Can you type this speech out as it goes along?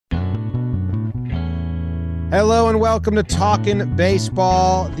Hello and welcome to Talkin'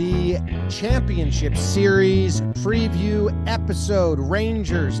 Baseball, the championship series preview episode.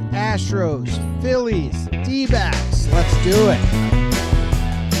 Rangers, Astros, Phillies, D-backs. Let's do it.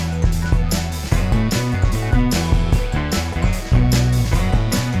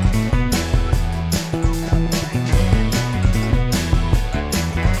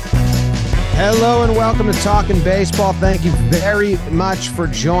 Hello and welcome to Talkin' Baseball. Thank you very much for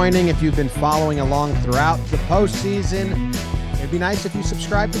joining. If you've been following along throughout the postseason, it'd be nice if you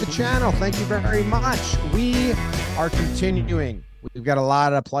subscribe to the channel. Thank you very much. We are continuing. We've got a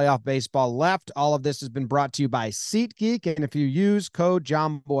lot of playoff baseball left. All of this has been brought to you by SeatGeek. And if you use code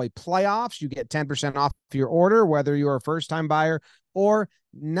JOHNBOYPlayoffs, you get 10% off your order, whether you're a first-time buyer or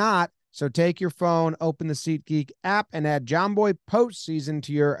not. So take your phone, open the SeatGeek app, and add JOHNBOY Postseason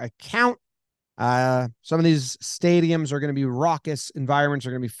to your account. Some of these stadiums are going to be raucous. Environments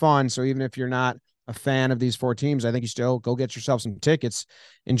are going to be fun. So even if you're not a fan of these four teams, I think you still go get yourself some tickets.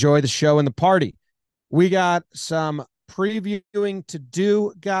 Enjoy the show and the party. We got some previewing to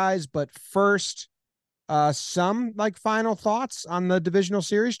do, guys. But first, some final thoughts on the divisional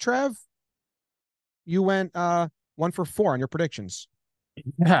series. Trev, you went 1 for 4 on your predictions.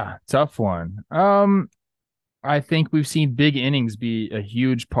 Yeah, tough one. I think we've seen big innings be a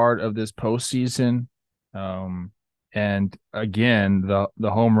huge part of this postseason. And again, the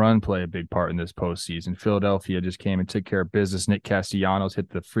home run play a big part in this postseason. Philadelphia just came and took care of business. Nick Castellanos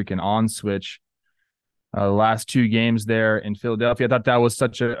hit the freaking on switch. The last 2 games there in Philadelphia. I thought that was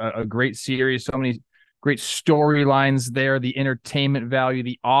such a great series. So many great storylines there. The entertainment value,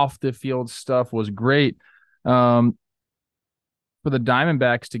 the off the field stuff was great. For the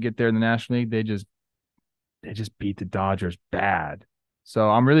Diamondbacks to get there in the National League, they just beat the Dodgers bad. So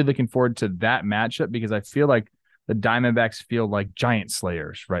I'm really looking forward to that matchup because I feel like the Diamondbacks feel like giant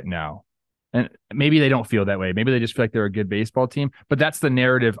slayers right now. And maybe they don't feel that way. Maybe they just feel like they're a good baseball team, but that's the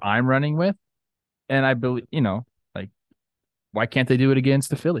narrative I'm running with. And I believe, why can't they do it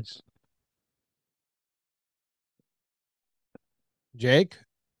against the Phillies? Jake,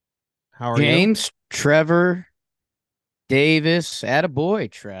 how are James, you? Trevor, Davis,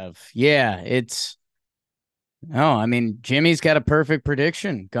 attaboy, Trev. Yeah, Jimmy's got a perfect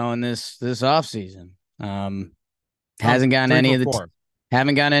prediction going this offseason. Haven't gotten any of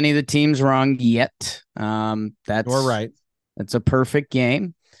the teams wrong yet. You're right. That's a perfect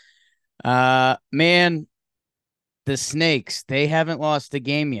game. Man, the Snakes, they haven't lost a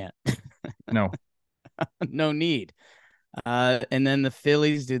game yet. No. No need. And then the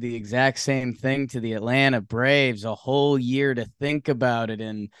Phillies do the exact same thing to the Atlanta Braves, a whole year to think about it.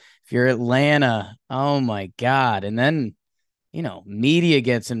 And if you're Atlanta, oh my God. And then, media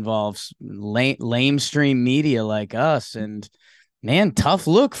gets involved, lamestream media like us. And man, tough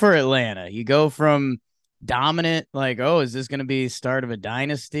look for Atlanta. You go from dominant, is this going to be start of a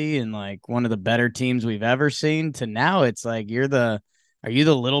dynasty and one of the better teams we've ever seen, to now it's like are you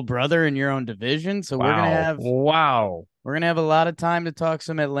the little brother in your own division? So we're going to have a lot of time to talk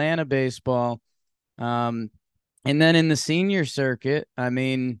some Atlanta baseball. And then in the senior circuit,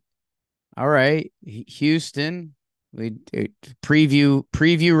 all right, Houston, we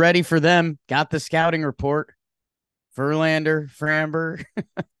preview ready for them. Got the scouting report. Verlander, Framber,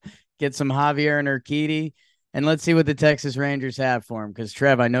 get some Javier and Urquidy. And let's see what the Texas Rangers have for him. Because,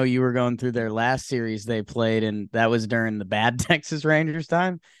 Trev, I know you were going through their last series they played, and that was during the bad Texas Rangers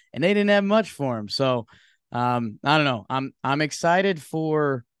time, and they didn't have much for him. So, I don't know. I'm excited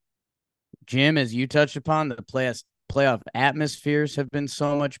for Jim, as you touched upon. The playoff atmospheres have been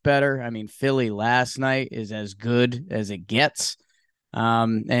so much better. Philly last night is as good as it gets.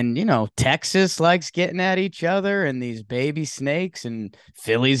 And Texas likes getting at each other and these baby snakes, and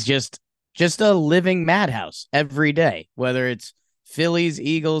Philly's just a living madhouse every day, whether it's Phillies,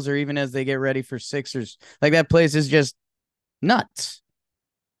 Eagles, or even as they get ready for Sixers. That place is just nuts.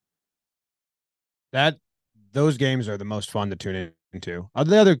 Those games are the most fun to tune into.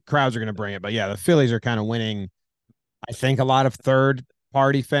 The other crowds are going to bring it, but yeah, the Phillies are kind of winning, I think, a lot of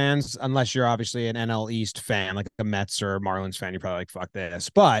third-party fans, unless you're obviously an NL East fan, like a Mets or Marlins fan, you're probably like, fuck this.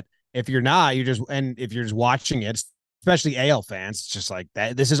 But if you're not, if you're just watching it, especially AL fans, it's just like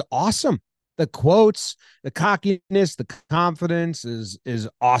that. This is awesome. The quotes, the cockiness, the confidence is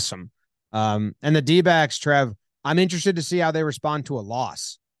awesome. And the D-backs, Trev, I'm interested to see how they respond to a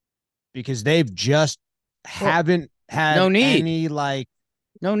loss, because they've just haven't had no need. any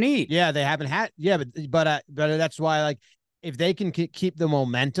no need. Yeah, they haven't had. Yeah, but that's why if they can keep the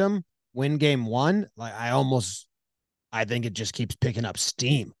momentum, win game 1, I think it just keeps picking up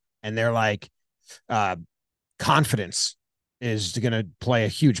steam, and they're confidence is going to play a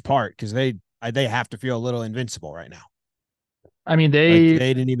huge part, because they they have to feel a little invincible right now. I mean, They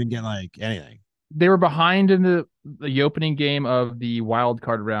didn't even get anything. They were behind in the opening game of the wild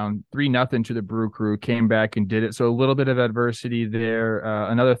card round, 3-0 to the Brew Crew, came back and did it. So a little bit of adversity there.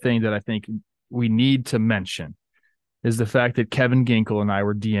 Another thing that I think we need to mention is the fact that Kevin Ginkle and I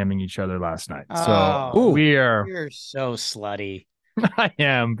were DMing each other last night. So you're so slutty. I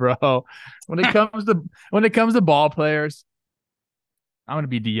am, bro. When it comes to ball players, I'm gonna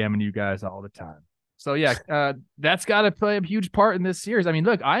be DMing you guys all the time. So yeah, that's got to play a huge part in this series. I mean,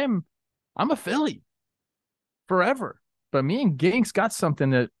 look, I'm a Philly forever, but me and Ginks got something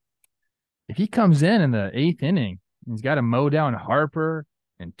that if he comes in the 8th inning, he's got to mow down Harper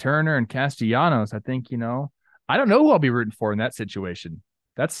and Turner and Castellanos. I think, I don't know who I'll be rooting for in that situation.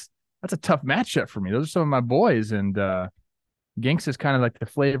 That's a tough matchup for me. Those are some of my boys, and Ginks is kind of like the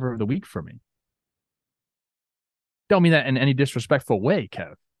flavor of the week for me. Don't mean that in any disrespectful way,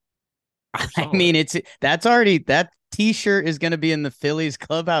 Kev. I mean, that T-shirt is going to be in the Phillies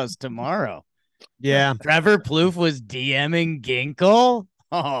clubhouse tomorrow. Yeah. Trevor Plouffe was DMing Ginkle.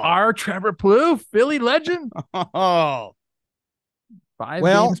 Our Trevor Plouffe, Philly legend. 5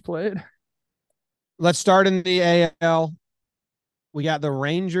 games played. Let's start in the AL. We got the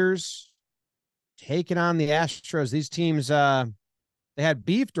Rangers taking on the Astros. These teams, they had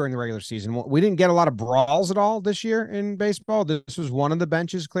beef during the regular season. We didn't get a lot of brawls at all this year in baseball. This was one of the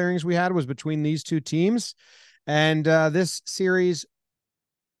benches clearings we had was between these two teams. And this series,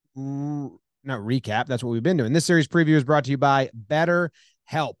 not recap, that's what we've been doing. This series preview is brought to you by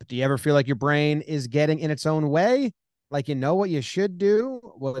BetterHelp. Do you ever feel like your brain is getting in its own way? Like you know what you should do?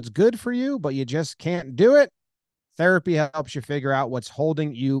 Well, it's good for you, but you just can't do it. Therapy helps you figure out what's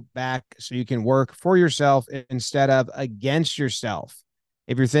holding you back so you can work for yourself instead of against yourself.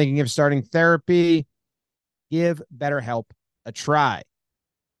 If you're thinking of starting therapy, give BetterHelp a try.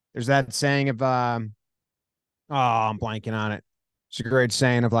 There's that saying of, I'm blanking on it. It's a great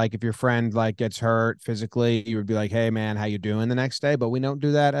saying of if your friend gets hurt physically, you would be like, hey man, how you doing the next day? But we don't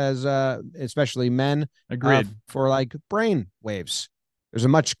do that as, especially men. Agreed. For brain waves. There's a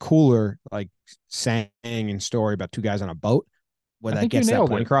much cooler saying and story about two guys on a boat where that gets that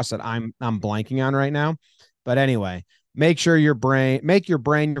point across that I'm blanking on right now. But anyway, make your brain your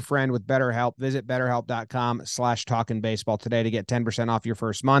friend with BetterHelp. Visit BetterHelp.com/talkingbaseball today to get 10% off your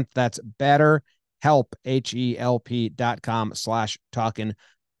first month. That's BetterHelp,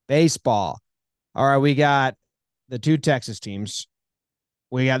 HELP.com/talkingbaseball. All right, we got the two Texas teams.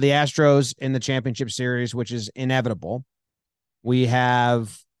 We got the Astros in the championship series, which is inevitable. We have,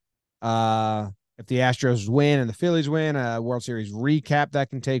 if the Astros win and the Phillies win, a World Series recap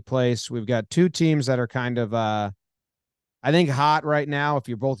that can take place. We've got two teams that are kind of, I think, hot right now. If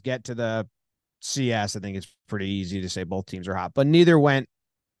you both get to the CS, I think it's pretty easy to say both teams are hot, but neither went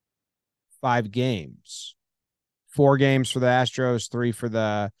 5 games. 4 games for the Astros, 3 for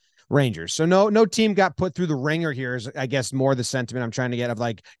the Rangers. So no team got put through the ringer here is, I guess, more the sentiment I'm trying to get of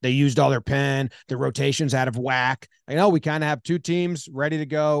they used all their pen, the rotations out of whack. I know we kind of have 2 teams ready to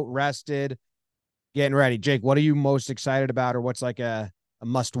go, rested, getting ready. Jake, what are you most excited about, or what's a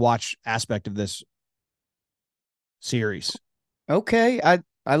must-watch aspect of this series? Okay, I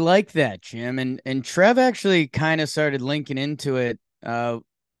like that, Jim. And Trev actually kind of started linking into it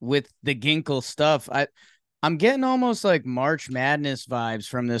with the Ginkle stuff. I'm getting almost March Madness vibes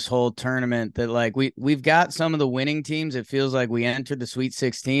from this whole tournament that we've got some of the winning teams. It feels like we entered the Sweet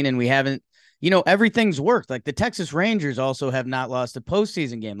 16 and we haven't, everything's worked. The Texas Rangers also have not lost a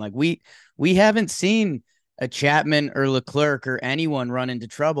postseason game. We haven't seen a Chapman or Leclerc or anyone run into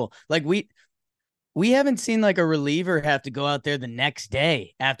trouble. We haven't seen a reliever have to go out there the next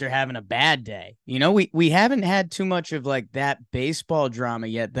day after having a bad day. We haven't had too much of that baseball drama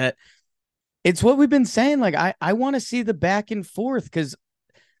yet. That it's what we've been saying. I want to see the back and forth because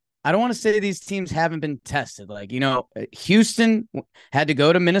I don't want to say these teams haven't been tested. Houston had to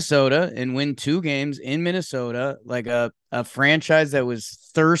go to Minnesota and win 2 games in Minnesota, a franchise that was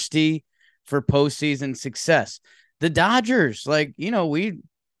thirsty for postseason success. The Dodgers,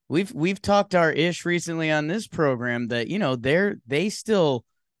 we've talked our ish recently on this program that, they still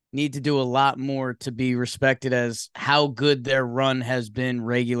need to do a lot more to be respected as how good their run has been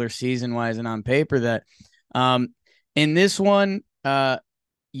regular season wise and on paper. That in this one,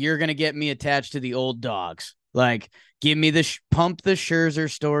 you're going to get me attached to the old dogs. Give me the pump the Scherzer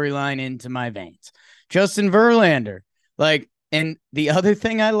storyline into my veins. Justin Verlander. And the other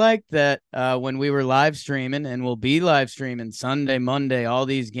thing I like that when we were live streaming, and we'll be live streaming Sunday, Monday, all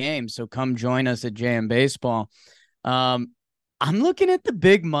these games. So come join us at JM Baseball. I'm looking at the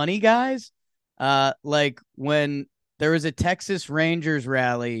big money guys. When there was a Texas Rangers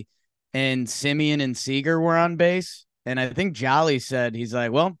rally and Simeon and Seager were on base. And I think Jolly said, he's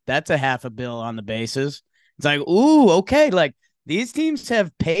like, well, that's a $500 million on the bases. It's like, ooh, okay. Like, these teams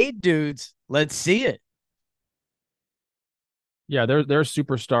have paid dudes. Let's see it. Yeah, there are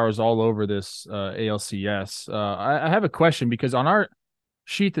superstars all over this ALCS. I have a question because on our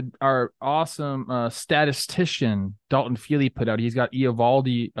sheet that our awesome statistician Dalton Feely put out, he's got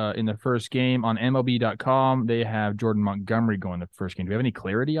Eovaldi in the first game. On MLB.com, they have Jordan Montgomery going the first game. Do we have any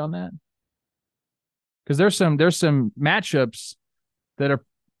clarity on that? Because there's some matchups that are,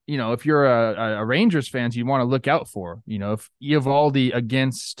 if you're a Rangers fans, you want to look out for. If Eovaldi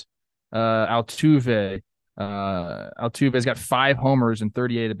against Altuve. Altuve's got 5 homers and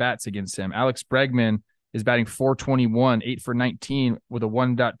 38 at bats against him. Alex Bregman is batting .421, 8 for 19 with a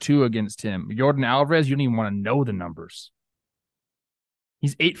 1.2 against him. Jordan Alvarez, you don't even want to know the numbers.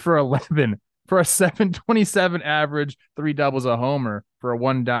 He's 8 for 11 for a 7.27 average, 3 doubles, a homer for a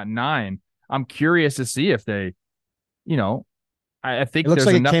 1.9. I'm curious to see if they, I think it looks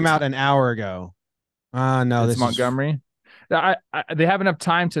there's like it came out an hour ago. No, this this Montgomery. They have enough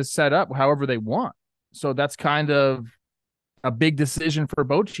time to set up however they want. So that's kind of a big decision for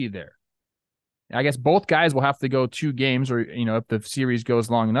Bochy there. I guess both guys will have to go 2 games, or if the series goes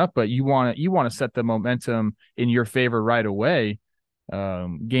long enough. But you want to set the momentum in your favor right away.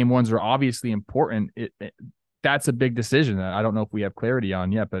 Game ones are obviously important. That's a big decision that I don't know if we have clarity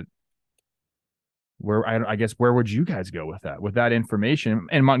on yet. But where would you guys go with that information?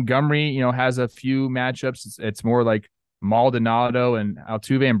 And Montgomery, has a few matchups. It's more like Maldonado and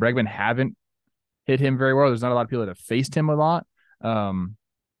Altuve and Bregman haven't hit him very well. There's not a lot of people that have faced him a lot.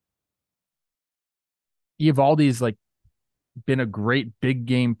 Eovaldi's been a great big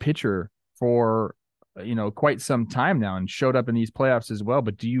game pitcher for quite some time now and showed up in these playoffs as well.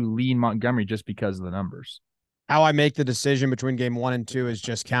 But do you lean Montgomery just because of the numbers? How I make the decision between game 1 and 2 is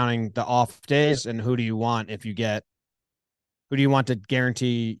just counting the off days and who do you want to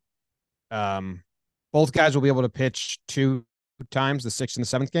guarantee both guys will be able to pitch 2 times, the 6th and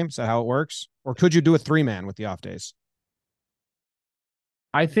the 7th game. Is that how it works? Or could you do a 3-man with the off days?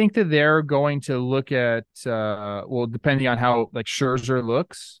 I think that they're going to look at, depending on how Scherzer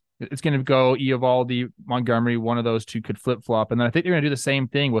looks, it's going to go Eovaldi, Montgomery, one of those two could flip-flop. And then I think they're going to do the same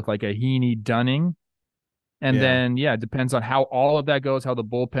thing with a Heaney Dunning. And then, it depends on how all of that goes, how the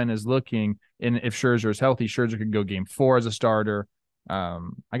bullpen is looking. And if Scherzer is healthy, Scherzer could go game 4 as a starter.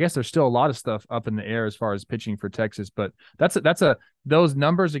 I guess there's still a lot of stuff up in the air as far as pitching for Texas, but those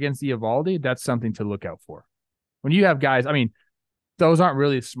numbers against Eovaldi, that's something to look out for. When you have guys, those aren't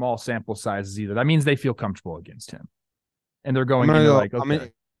really small sample sizes either. That means they feel comfortable against him, and they're going into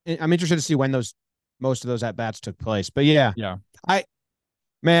okay. I'm interested to see when most of those at bats took place. But yeah.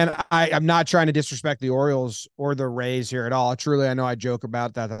 I'm not trying to disrespect the Orioles or the Rays here at all. Truly, I know I joke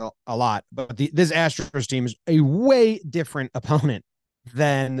about that a lot, but this Astros team is a way different opponent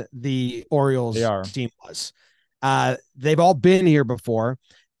than the Orioles team was. They've all been here before.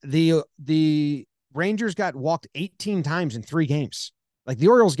 The Rangers got walked 18 times in 3 games. The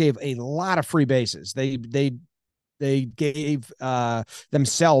Orioles gave a lot of free bases. They gave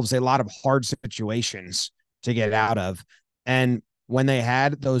themselves a lot of hard situations to get out of. And when they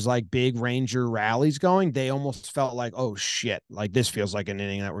had those big Ranger rallies going, they almost felt like, oh shit, this feels like an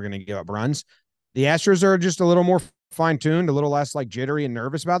inning that we're going to give up runs. The Astros are just a little more fine-tuned, a little less jittery and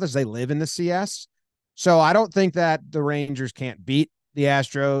nervous about this. They live in the CS. So I don't think that the Rangers can't beat the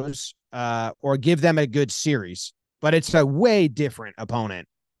Astros or give them a good series, but it's a way different opponent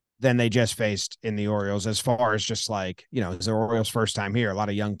than they just faced in the Orioles as far as just it's the Orioles' first time here. A lot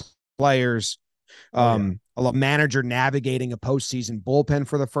of young players, a lot manager navigating a postseason bullpen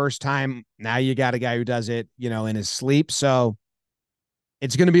for the first time. Now you got a guy who does it, in his sleep. So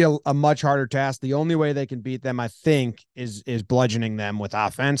it's going to be a much harder task. The only way they can beat them, I think, is bludgeoning them with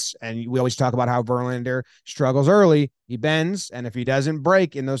offense. And we always talk about how Verlander struggles early. He bends, and if he doesn't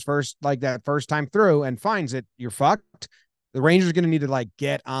break in those that first time through and finds it, you're fucked. The Rangers are going to need to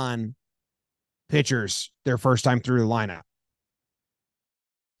get on pitchers their first time through the lineup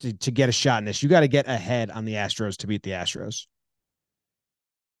to get a shot in this. You got to get ahead on the Astros to beat the Astros.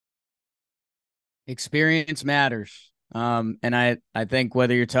 Experience matters. And I think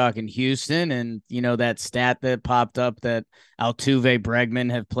whether you're talking Houston and, that stat that popped up that Altuve,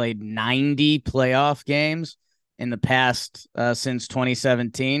 Bregman have played 90 playoff games in the past since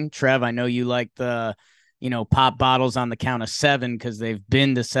 2017. Trev, I know you like the, pop bottles on the count of 7 because they've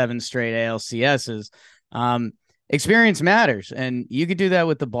been to 7 straight ALCSs. Experience matters, and you could do that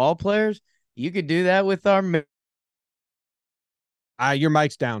with the ball players. You could do that with our. Your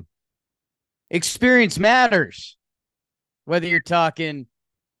mic's down. Experience matters. Whether you're talking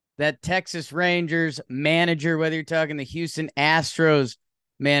that Texas Rangers manager, whether you're talking the Houston Astros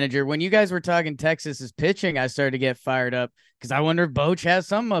manager, when you guys were talking Texas's pitching, I started to get fired up because I wonder if Boch has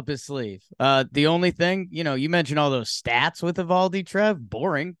something up his sleeve. The only thing, you mentioned all those stats with Evaldi, Trev,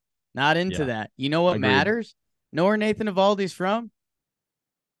 boring. Not into that. You know what matters? Know where Nathan Evaldi's from?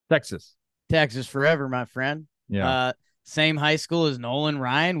 Texas. Texas forever, my friend. Yeah. Same high school as Nolan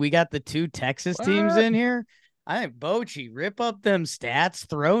Ryan. We got the 2 Texas teams in here. I think Bochy, rip up them stats,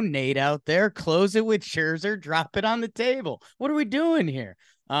 throw Nate out there, close it with Scherzer, drop it on the table. What are we doing here?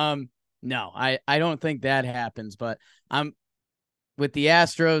 No, I don't think that happens, but I'm with the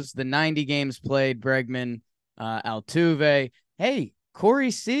Astros, the 90 games played, Bregman, Altuve. Hey, Corey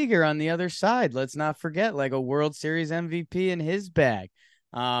Seager on the other side. Let's not forget, like a World Series MVP in his bag.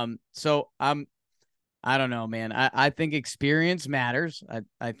 So I don't know, man. I think experience matters.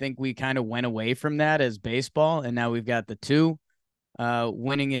 I think we kind of went away from that as baseball, and now we've got the 2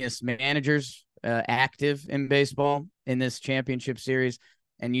 winningest managers active in baseball in this championship series.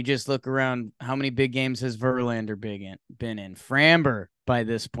 And you just look around, how many big games has Verlander been in? Framber by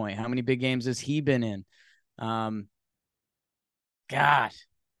this point, how many big games has he been in? God.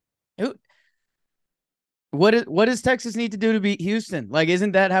 What does Texas need to do to beat Houston? Like,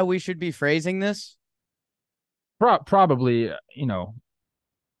 isn't that how we should be phrasing this? Probably,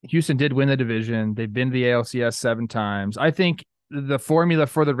 Houston did win the division. They've been to the ALCS 7 times. I think the formula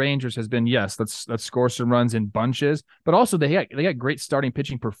for the Rangers has been, yes, let's score some runs in bunches, but also they got great starting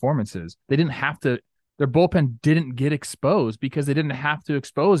pitching performances. They didn't have to, their bullpen didn't get exposed because they didn't have to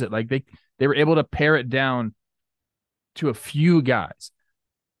expose it. Like they were able to pare it down to a few guys.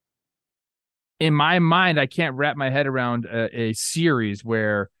 In my mind, I can't wrap my head around a series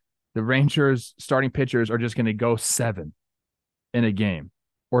where the Rangers starting pitchers are just going to go 7 in a game,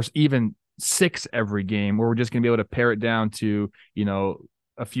 or even 6 every game, where we're just going to be able to pare it down to,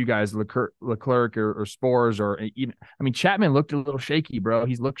 a few guys, Leclerc or Spores, or even, Chapman looked a little shaky, bro.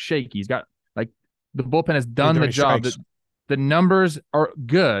 He's looked shaky. He's got, like, the bullpen has done the job. The numbers are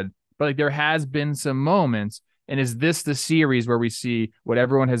good, but like there has been some moments. And is this the series where we see what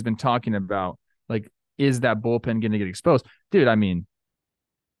everyone has been talking about? Like, is that bullpen going to get exposed? Dude,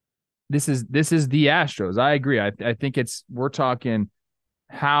 this is the Astros. I agree. I think we're talking,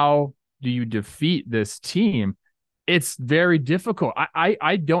 how do you defeat this team? It's very difficult.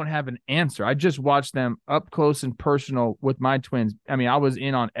 I don't have an answer. I just watched them up close and personal with my Twins. I was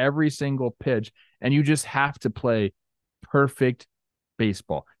in on every single pitch, and you just have to play perfect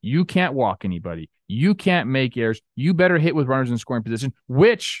baseball. You can't walk anybody. You can't make errors. You better hit with runners in scoring position,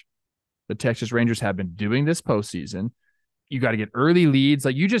 which the Texas Rangers have been doing this postseason. You got to get early leads.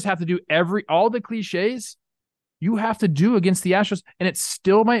 Like, you just have to do all the cliches you have to do against the Astros, and it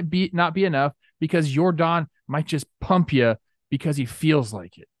still might not be enough because Jordan might just pump you because he feels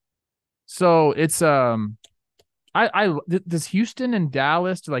like it. So it's does Houston and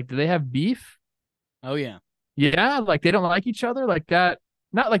Dallas, do they have beef? Oh yeah. Yeah, like they don't like each other like that.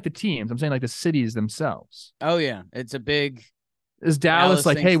 Not like the teams. I'm saying like the cities themselves. Oh yeah, it's a big. Is Dallas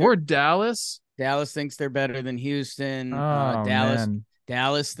like, hey, we're Dallas? Dallas thinks they're better than Houston. Oh, man.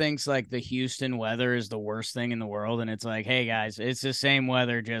 Dallas thinks like the Houston weather is the worst thing in the world. And it's like, hey guys, it's the same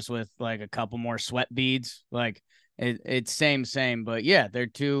weather, just with like a couple more sweat beads. Like it's same, but yeah, they're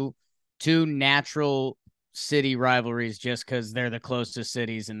two natural city rivalries just because they're the closest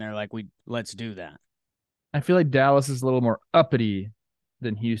cities. And they're like, let's do that. I feel like Dallas is a little more uppity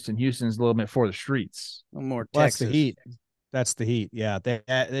than Houston. Houston's a little bit for the streets. A little more That's Texas. the heat. That's the heat. Yeah.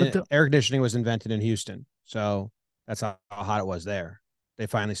 Air conditioning was invented in Houston. So that's how hot it was there. They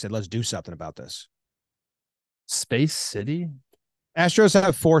finally said, let's do something about this. Space City? Astros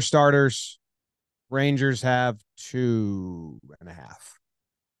have 4 starters. Rangers have 2.5.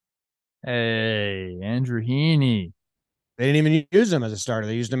 Hey, Andrew Heaney. They didn't even use him as a starter.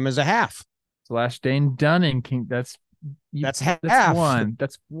 They used him as a half. Slash Dane Dunning. That's half.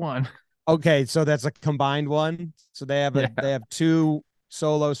 That's one. Okay, so that's a combined one. So they have they have 2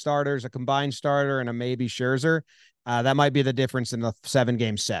 solo starters, a combined starter, and a maybe Scherzer. That might be the difference in the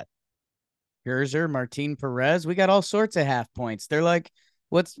 7-game set. Scherzer, Martin Perez. We got all sorts of half points. They're like,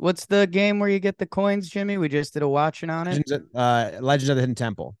 what's the game where you get the coins, Jimmy? We just did a watching on it. Legends of the Hidden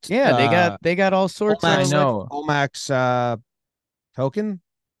Temple. Yeah, they got all sorts of. Olmax token.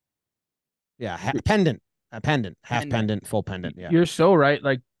 Yeah, pendant, half pendant, full pendant. Yeah, you're so right.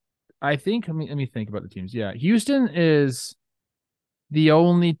 Like, I think, let me think about the teams. Yeah, Houston is the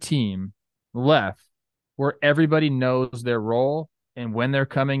only team left where everybody knows their role and when they're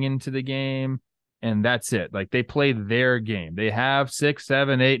coming into the game, and that's it. Like, they play their game. They have 6,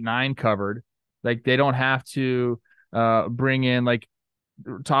 7, 8, 9 covered. Like, they don't have to bring in, like,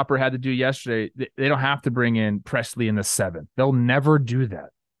 Topper had to do yesterday. They don't have to bring in Presley in the 7th. They'll never do that.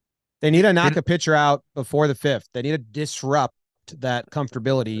 They need to knock a pitcher out before the 5th. They need to disrupt that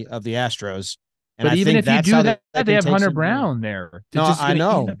comfortability of the Astros. And but I even think if you that's do how that, they have Hunter some Brown there. No, I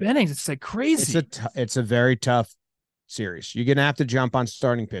know. Eat up innings. It's like crazy. It's a very tough series. You're gonna have to jump on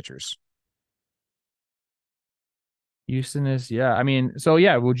starting pitchers. Houston is, yeah. I mean, so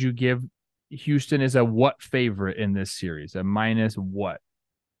yeah, would you give Houston is a what favorite in this series? A minus what?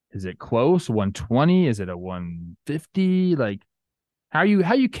 Is it close? 120? Is it a 150? Like, how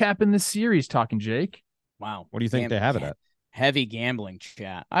you capping this series, talking Jake? Wow. What do you think they have it at? Heavy gambling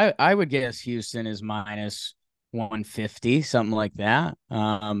chat. I would guess Houston is minus 150, something like that.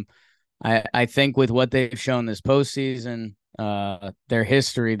 I think with what they've shown this postseason, their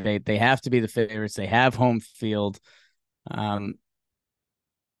history, they have to be the favorites. They have home field.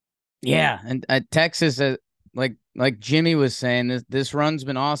 Yeah, and Texas, like Jimmy was saying, this run's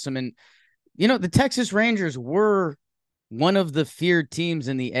been awesome, and the Texas Rangers were one of the feared teams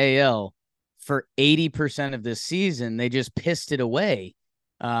in the AL for 80% of this season. They just pissed it away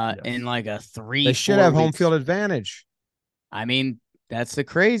in like a 3. They should have home field advantage. I mean, that's the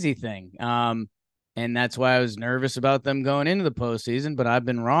crazy thing. And that's why I was nervous about them going into the postseason, but I've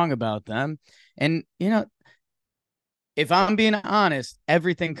been wrong about them. And, if I'm being honest,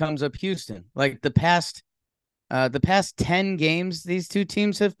 everything comes up Houston. Like the past 10 games these two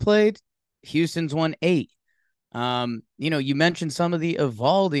teams have played, Houston's won 8. You mentioned some of the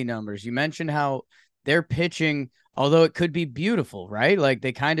Evaldi numbers. You mentioned how they're pitching, although it could be beautiful, right? Like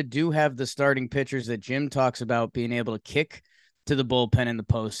they kind of do have the starting pitchers that Jim talks about being able to kick to the bullpen in the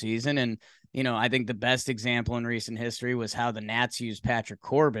postseason. And, I think the best example in recent history was how the Nats used Patrick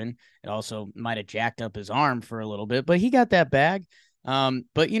Corbin. It also might have jacked up his arm for a little bit, but he got that bag. But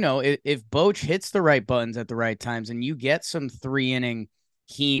if Boch hits the right buttons at the right times and you get some 3-inning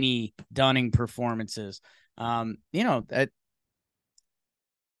Heaney Dunning performances, that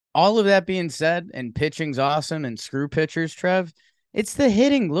all of that being said, and pitching's awesome and screw pitchers, Trev, it's the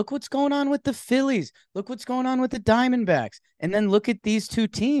hitting. Look what's going on with the Phillies. Look what's going on with the Diamondbacks. And then look at these two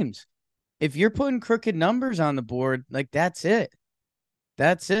teams. If you're putting crooked numbers on the board, like that's it.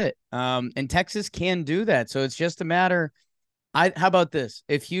 That's it. And Texas can do that. So it's just a matter. How about this?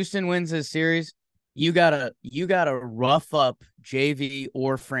 If Houston wins this series, you gotta rough up JV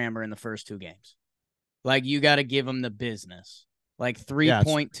or Framber in the first 2 games. Like you got to give them the business, like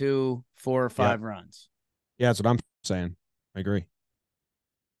 3.2, 4 or 5 runs. Yeah, that's what I'm saying. I agree.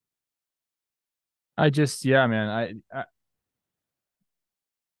 Man,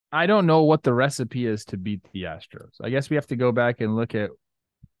 I don't know what the recipe is to beat the Astros. I guess we have to go back and look at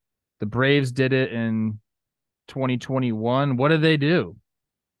the Braves did it in 2021. What did they do?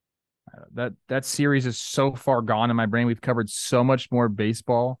 That series is so far gone in my brain. We've covered so much more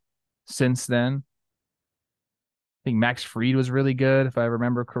baseball since then. I think Max Fried was really good, if I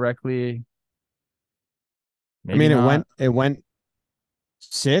remember correctly. Maybe it went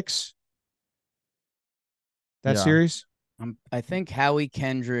 6 that series. I think Howie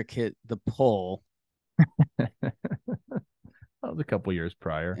Kendrick hit the pole. That was a couple years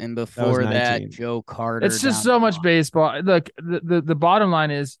prior. And before that, Joe Carter. It's just so much baseball. Look, the bottom line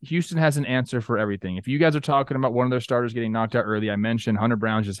is Houston has an answer for everything. If you guys are talking about one of their starters getting knocked out early, I mentioned Hunter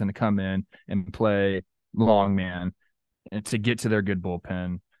Brown's just going to come in and play long man and to get to their good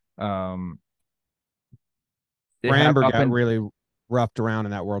bullpen. Framber got really roughed around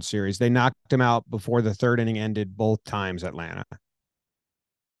in that World Series. They knocked him out before the 3rd inning ended both times, Atlanta.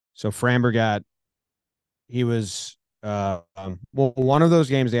 So Framber he was one of those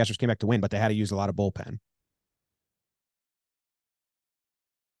games the Astros came back to win, but they had to use a lot of bullpen.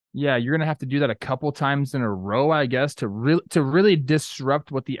 Yeah, you're gonna have to do that a couple times in a row, I guess, to really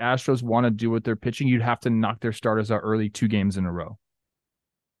disrupt what the Astros want to do with their pitching. You'd have to knock their starters out early 2 games in a row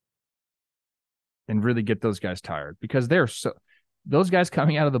and really get those guys tired, because those guys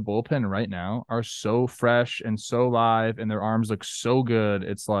coming out of the bullpen right now are so fresh and so live, and their arms look so good.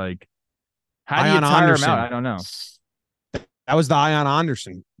 It's like, how do you tire them out? I don't know. That was the Ion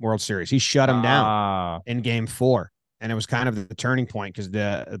Anderson World Series. He shut him down in Game 4, and it was kind of the turning point because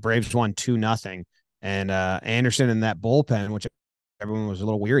the Braves won 2-0, and Anderson in that bullpen, which everyone was a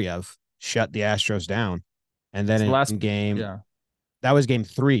little weary of, shut the Astros down. And then that was Game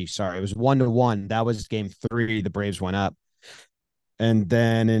 3. Sorry, it was 1-1. That was Game 3. The Braves went up. And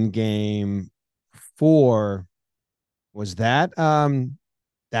then in Game 4, was that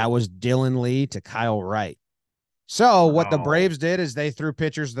was Dylan Lee to Kyle Wright. So what the Braves did is they threw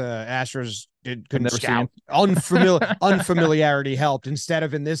pitchers the Astros couldn't scout. Unfamiliarity helped instead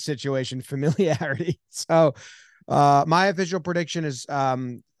of, in this situation, familiarity. So My official prediction is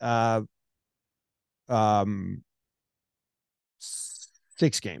um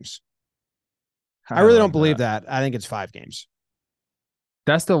 6 games. I really don't believe that. I think it's 5 games.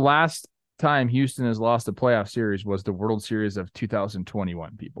 That's the last time Houston has lost a playoff series was the World Series of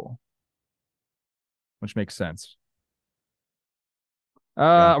 2021, people. Which makes sense.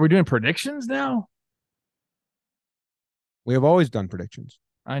 Are we doing predictions now? We have always done predictions.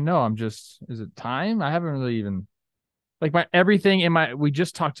 I know. Is it time? I haven't really even like we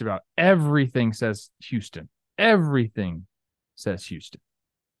just talked about everything says Houston. Everything says Houston.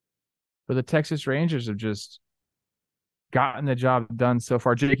 But the Texas Rangers have just gotten the job done so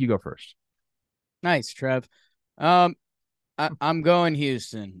far. Jake, you go first. Nice, Trev. I'm going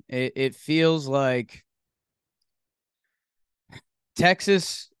Houston. It feels like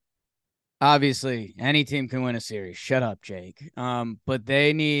Texas. Obviously, any team can win a series. Shut up, Jake. But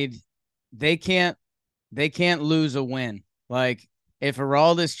they can't lose a win. Like if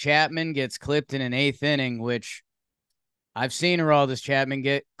Aroldis Chapman gets clipped in an 8th inning, which I've seen Aroldis Chapman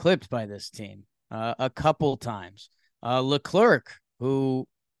get clipped by this team a couple times. Leclerc, who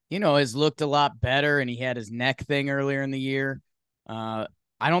has looked a lot better, and he had his neck thing earlier in the year. I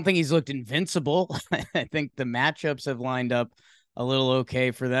don't think he's looked invincible. I think the matchups have lined up a little okay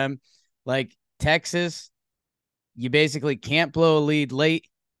for them. Like Texas, you basically can't blow a lead late.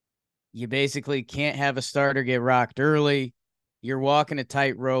 You basically can't have a starter get rocked early. You're walking a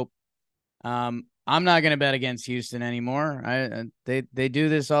tightrope. I'm not going to bet against Houston anymore. They do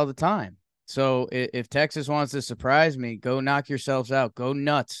this all the time. So if Texas wants to surprise me, go knock yourselves out. Go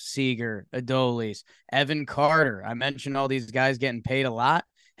nuts, Seager, Adolis, Evan Carter. I mentioned all these guys getting paid a lot.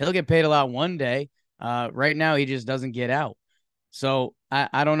 He'll get paid a lot one day. Right now, he just doesn't get out. So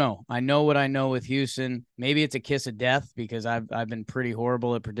I don't know. I know what I know with Houston. Maybe it's a kiss of death because I've been pretty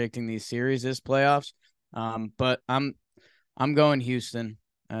horrible at predicting these series this playoffs. But I'm going Houston,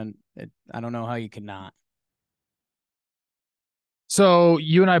 and I don't know how you could not. So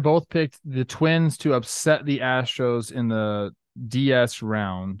you and I both picked the Twins to upset the Astros in the DS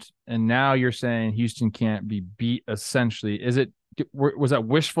round, and now you're saying Houston can't be beat. Essentially, was that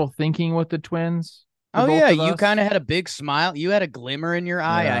wishful thinking with the Twins? Oh yeah, you kind of had a big smile. You had a glimmer in your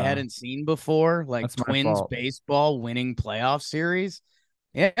eye I hadn't seen before, like That's Twins baseball winning playoff series.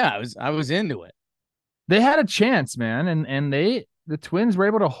 Yeah, I was into it. They had a chance, man, and the Twins were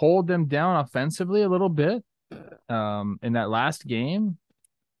able to hold them down offensively a little bit. In that last game,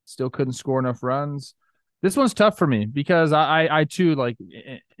 still couldn't score enough runs. This one's tough for me because I too, like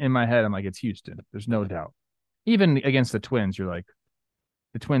in my head, I'm like, it's Houston. There's no doubt. Even against the Twins, you're like,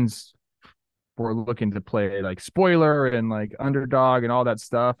 the Twins were looking to play like spoiler and like underdog and all that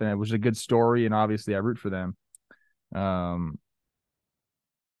stuff, and it was a good story, and obviously I root for them. I'm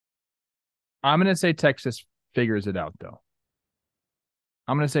gonna say Texas figures it out, though.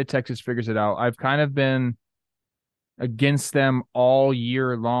 I'm gonna say Texas figures it out. I've kind of been against them all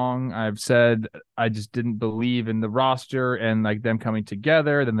year long. I've said I just didn't believe in the roster and like them coming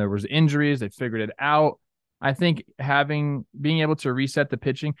together. Then there was injuries. They figured it out. I think being able to reset the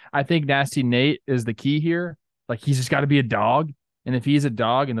pitching, I think Nasty Nate is the key here. Like he's just got to be a dog. And if he's a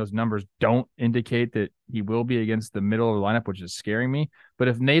dog and those numbers don't indicate that he will be against the middle of the lineup, which is scaring me. But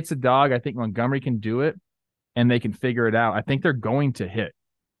if Nate's a dog, I think Montgomery can do it and they can figure it out. I think they're going to hit.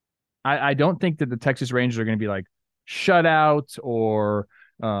 I don't think that the Texas Rangers are going to be like shutout or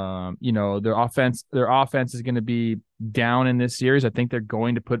their offense is going to be down in this series. I think they're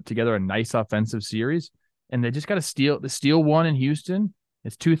going to put together a nice offensive series, and they just got to steal one in Houston.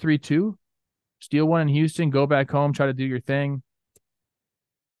 It's 2-3-2. Steal one in Houston, go back home, try to do your thing.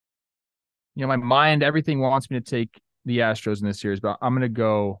 My mind, everything wants me to take the Astros in this series, but I'm gonna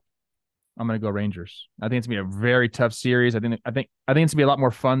go Rangers. I think it's gonna be a very tough series. I think it's gonna be a lot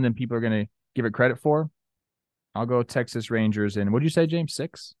more fun than people are gonna give it credit for. I'll go Texas Rangers. And what'd you say, James?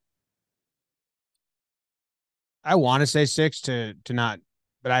 6? I want to say 6 to not,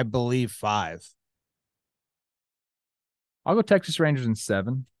 but I believe 5. I'll go Texas Rangers in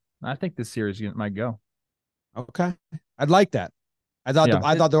 7. I think this series might go. Okay, I'd like that. I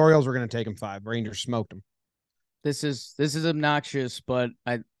thought the Orioles were going to take them 5. Rangers smoked them. This is obnoxious, but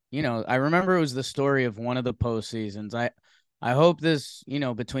I remember it was the story of one of the postseasons. I hope this,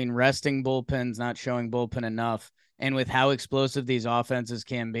 between resting bullpens, not showing bullpen enough, and with how explosive these offenses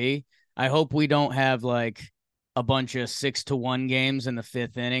can be, I hope we don't have like a bunch of 6-1 games in the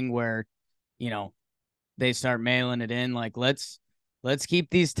 5th inning where, they start mailing it in. Like, let's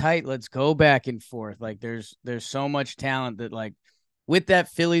keep these tight. Let's go back and forth. Like there's so much talent that like with that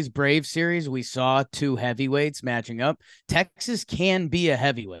Phillies Braves series, we saw 2 heavyweights matching up. Texas can be a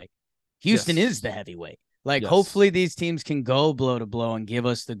heavyweight. Houston is the heavyweight. Like, Yes. hopefully these teams can go blow to blow and give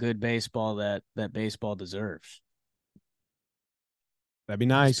us the good baseball that baseball deserves. That'd be Just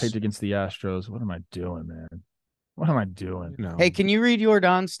nice. picked against the Astros. What am I doing, man? What am I doing? You know. Hey, can you read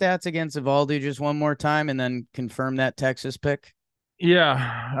Jordan stats against Evaldi just one more time and then confirm that Texas pick? Yeah,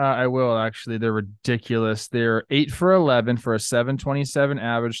 I will actually. They're ridiculous. They're 8 for 11 for a 727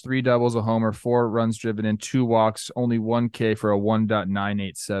 average, 3 doubles, a homer, 4 runs driven in, 2 walks, only 1 K for a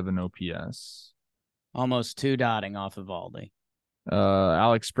 1.987 OPS. Almost 2 dotting off Evaldi.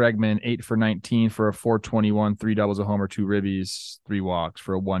 Alex Bregman, 8 for 19 for a 421, 3 doubles, a homer, 2 ribbies, 3 walks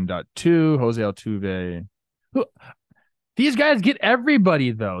for a 1.2. Jose Altuve. These guys get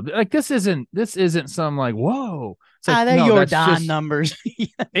everybody though. Like this isn't some like whoa. It's like They're no, Jordan that's just numbers.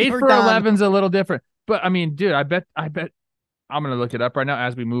 8 for 11's a little different. But I mean, dude, I bet I'm gonna look it up right now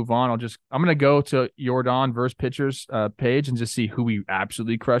as we move on. I'm gonna go to Jordan versus pitchers page and just see who he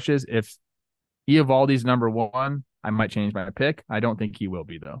absolutely crushes. If Eovaldi's number 1, I might change my pick. I don't think he will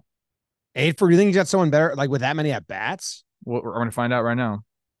be though. 8 for, you think you got someone better like with that many at bats? Well, we're gonna find out right now.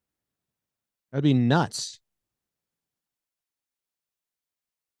 That'd be nuts.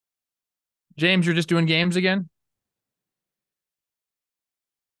 James, you're just doing games again?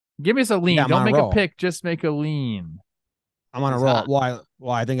 Give us a lean. Yeah, Don't make a pick, just make a lean. I'm on a roll.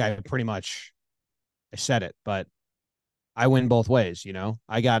 Well, I think I pretty much I said it, but I win both ways, you know.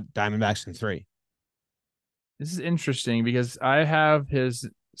 I got Diamondbacks in 3. This is interesting because I have his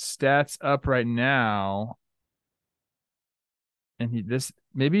stats up right now. And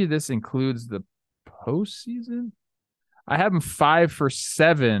maybe this includes the postseason. I have him 5 for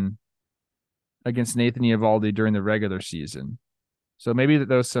 7 against Nathan Eovaldi during the regular season. So maybe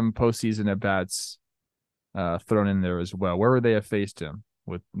there was some postseason at bats thrown in there as well. Where would they have faced him?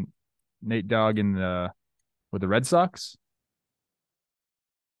 With Nate Dogg with the Red Sox?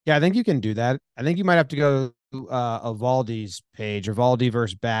 Yeah, I think you can do that. I think you might have to go to Evaldi's page, Evaldi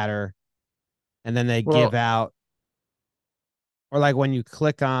versus batter, and then they give out, or like when you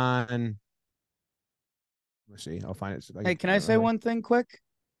click on, let's see, I'll find it. Hey, can I say one thing quick?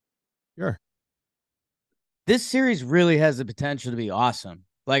 Sure. This series really has the potential to be awesome.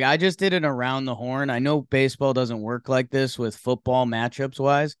 Like, I just did it around the horn. I know baseball doesn't work like this with football matchups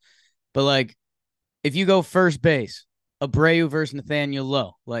wise, but like if you go first base, Abreu versus Nathaniel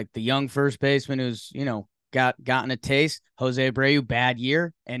Lowe, like the young first baseman who's, gotten a taste. Jose Abreu, bad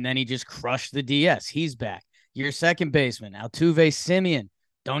year, and then he just crushed the DS. He's back. Your second baseman, Altuve Simeon.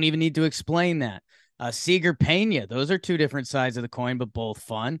 Don't even need to explain that. Seager Pena. Those are 2 different sides of the coin, but both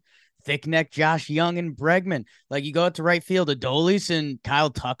fun. Thick neck Josh Young and Bregman. Like, you go out to right field, Adolis and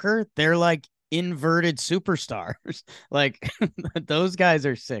Kyle Tucker, they're like inverted superstars. Like, those guys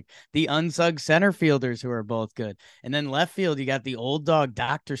are sick. The unsung center fielders who are both good. And then left field, you got the old dog,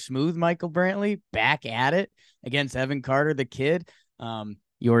 Dr. Smooth, Michael Brantley, back at it against Evan Carter, the kid.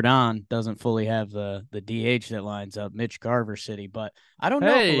 Jordan doesn't fully have the DH that lines up, Mitch Garver City. But I don't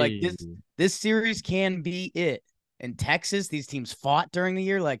know. Like, this series can be it. In Texas, these teams fought during the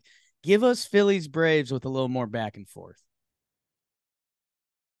year. Like, give us Phillies Braves with a little more back and forth.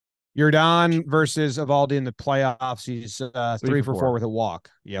 Jordan versus Evaldi in the playoffs. He's 3 for 4 with a walk.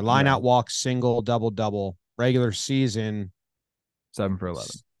 Yeah, line out walk, single, double. Regular season, 7 for 11.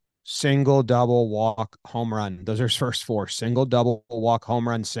 Single, double, walk, home run. Those are his first 4. Single, double, walk, home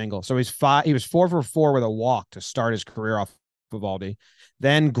run, single. So he was 4 for 4 with a walk to start his career off Evaldi.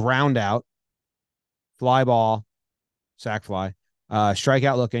 Then ground out, fly ball, sac fly,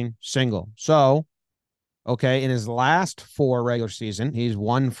 strikeout looking, single. So, okay, in his last 4 regular season, he's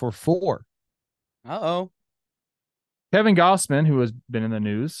 1 for 4. Uh-oh. Kevin Gossman, who has been in the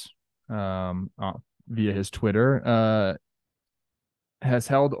news via his Twitter, has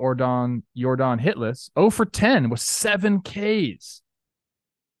held Jordan hitless 0 for 10 with 7 Ks.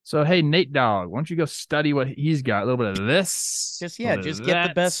 So, hey, Nate Dogg, why don't you go study what he's got? A little bit of this. Just get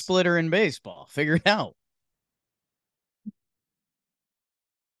the best splitter in baseball. Figure it out.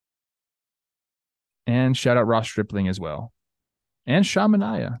 And shout out Ross Stripling as well. And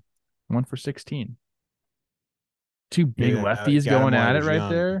Shamanaya, 1 for 16. 2 big lefties going at it right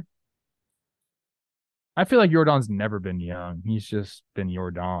there. I feel like Jordan's never been young. He's just been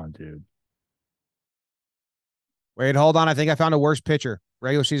Jordan, dude. Wait, hold on. I think I found a worse pitcher.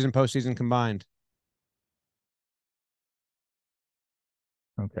 Regular season, postseason combined.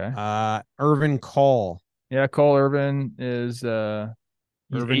 Okay. Irvin Cole. Yeah, Cole Irvin is he's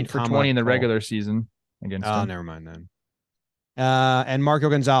 8 for 20 in the regular season against him. Never mind then. And Marco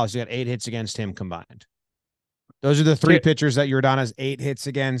Gonzalez, you got 8 hits against him combined. Those are the 3 pitchers that Jordan has 8 hits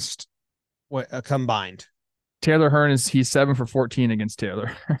against combined. Taylor Hearn he's 7 for 14 against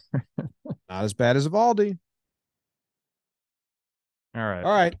Taylor. Not as bad as Evaldi. All right.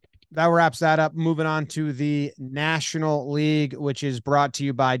 All right. That wraps that up. Moving on to the National League, which is brought to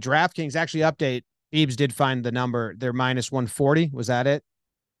you by DraftKings. Actually, update. Eves did find the number. They're minus 140. Was that it?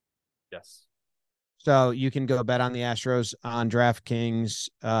 Yes. So you can go bet on the Astros on DraftKings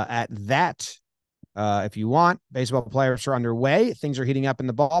at that. If you want, baseball playoffs are underway. Things are heating up in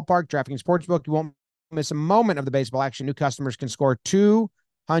the ballpark. DraftKings Sportsbook, you won't miss a moment of the baseball action. New customers can score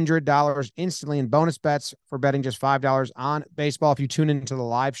 $200 instantly in bonus bets for betting just $5 on baseball. If you tune into the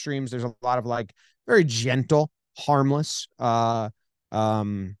live streams, there's a lot of like very gentle, harmless,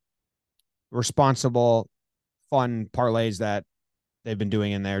 responsible, fun parlays that they've been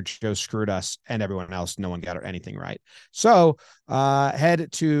doing in there. Joe screwed us and everyone else. No one got anything right. So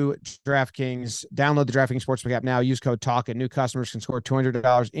head to DraftKings, download the DraftKings Sportsbook app now. Use code TALK, and new customers can score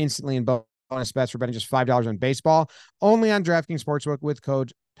 $200 instantly in bonus bets for betting just $5 on baseball. Only on DraftKings Sportsbook with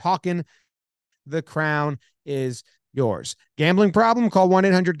code TALKIN. The crown is yours. Gambling problem? Call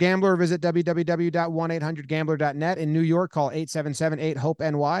 1-800-GAMBLER or visit www.1800gambler.net. In New York, call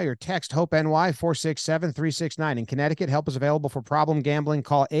 877-8-HOPE-NY or text HOPE-NY 467-369. In Connecticut, help is available for problem gambling.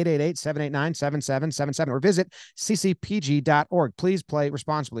 Call 888-789-7777 or visit ccpg.org. Please play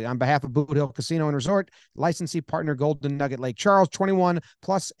responsibly. On behalf of Boot Hill Casino and Resort, licensee partner Golden Nugget Lake Charles, 21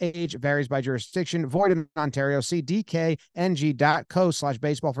 plus, age varies by jurisdiction, void in Ontario. See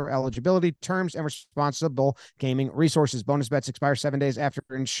dkng.co/baseball for eligibility, terms, and responsible gaming resources. Bonus bets expire 7 days after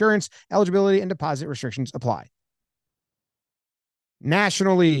insurance. Eligibility and deposit restrictions apply.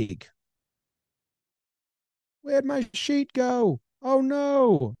 National League. Where'd my sheet go? Oh,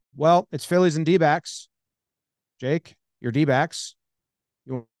 no. Well, it's Phillies and D-backs. Jake, your D-backs.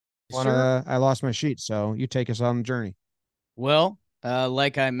 You want to? I lost my sheet, so you take us on the journey. Well,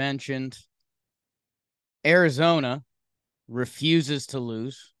 like I mentioned, Arizona refuses to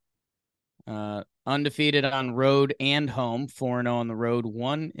lose. Undefeated on road and home, 4-0 on the road,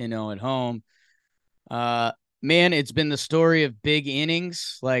 1-0 at home. Man, it's been the story of big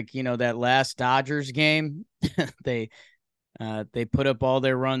innings, like, that last Dodgers game. They put up all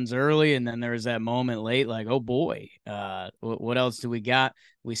their runs early, and then there was that moment late, like, oh boy, what else do we got?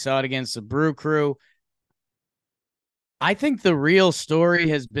 We saw it against the Brew Crew. I think the real story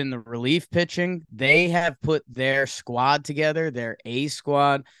has been the relief pitching. They have put their squad together, their A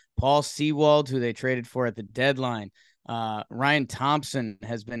squad. Paul Sewald, who they traded for at the deadline. Ryan Thompson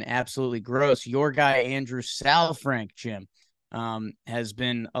has been absolutely gross. Your guy, Andrew Salfrank, Jim, has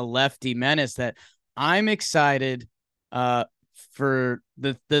been a lefty menace that I'm excited for.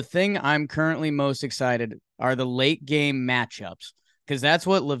 The thing I'm currently most excited are the late game matchups, because that's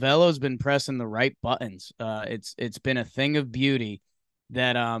what Lavello's been pressing the right buttons. It's been a thing of beauty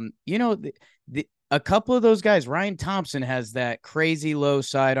that, a couple of those guys, Ryan Thompson has that crazy low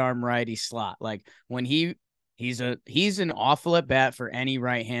sidearm righty slot. Like when he's an awful at bat for any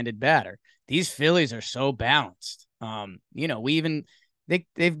right-handed batter. These Phillies are so balanced. They've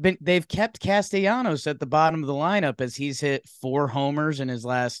kept Castellanos at the bottom of the lineup as he's hit 4 homers in his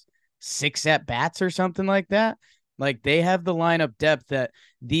last 6 at bats or something like that. Like they have the lineup depth that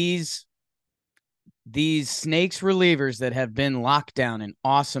these Snakes relievers that have been locked down and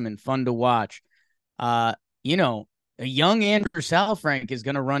awesome and fun to watch. A young Andrew Salfrank is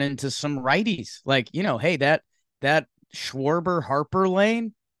going to run into some righties. Like, hey, that Schwarber Harper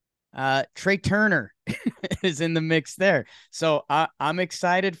lane, Trey Turner is in the mix there. So I'm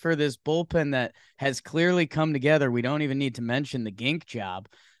excited for this bullpen that has clearly come together. We don't even need to mention the Gink job.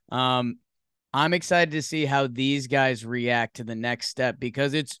 I'm excited to see how these guys react to the next step,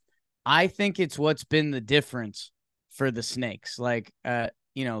 because I think it's what's been the difference for the Snakes. Like, the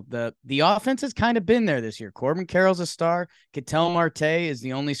offense has kind of been there this year. Corbin Carroll's a star. Ketel Marte is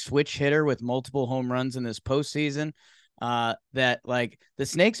the only switch hitter with multiple home runs in this postseason. That like the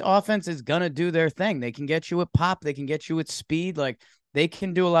Snakes offense is going to do their thing. They can get you with pop. They can get you with speed. Like they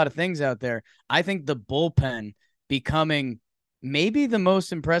can do a lot of things out there. I think the bullpen becoming maybe the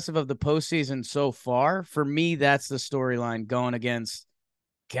most impressive of the postseason so far. For me, that's the storyline going against,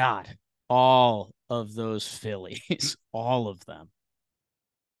 God, all of those Phillies, all of them.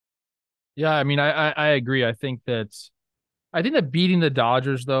 Yeah, I mean, I agree. I think that beating the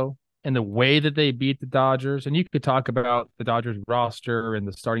Dodgers, though, and the way that they beat the Dodgers, and you could talk about the Dodgers roster and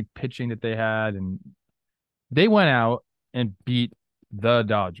the starting pitching that they had, and they went out and beat the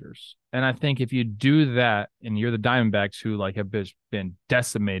Dodgers. And I think if you do that, and you're the Diamondbacks, who like have been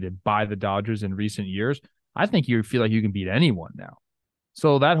decimated by the Dodgers in recent years, I think you feel like you can beat anyone now.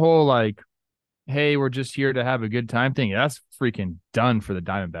 So that whole like, hey, we're just here to have a good time thing, that's freaking done for the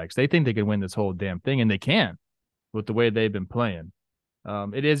Diamondbacks. They think they can win this whole damn thing, and they can with the way they've been playing.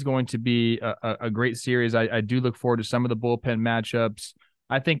 It is going to be a great series. I do look forward to some of the bullpen matchups.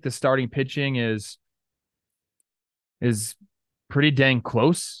 I think the starting pitching is pretty dang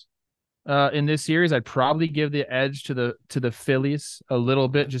close in this series. I'd probably give the edge to the Phillies a little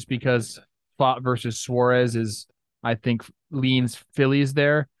bit, just because Pfaadt versus Suarez is, I think, leans Phillies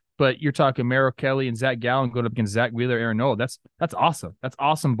there. But you're talking Merrill Kelly and Zach Gallen going up against Zach Wheeler, Aaron Nola. That's awesome. That's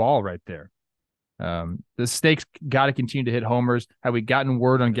awesome ball right there. The Snakes got to continue to hit homers. Have we gotten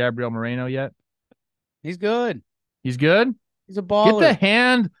word on Gabriel Moreno yet? He's good. He's good. He's a baller. Get the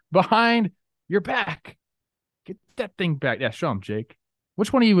hand behind your back. Get that thing back. Yeah, show him, Jake.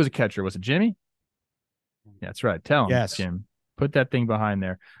 Which one of you was a catcher? Was it Jimmy? Yeah, that's right. Tell him, Yes. Jim. Put that thing behind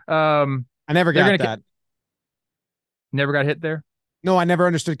there. I never got that. Never got hit there? No, I never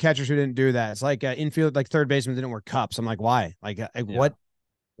understood catchers who didn't do that. It's like infield, like third baseman didn't wear cups. I'm like, why? Like, what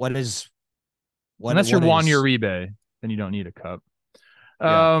is what? Unless you're what Juan is- Uribe, then you don't need a cup.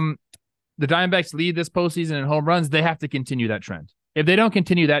 Yeah. The Diamondbacks lead this postseason in home runs. They have to continue that trend. If they don't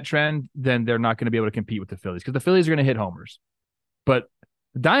continue that trend, then they're not going to be able to compete with the Phillies, because the Phillies are going to hit homers. But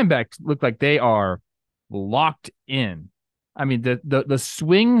the Diamondbacks look like they are locked in. I mean, the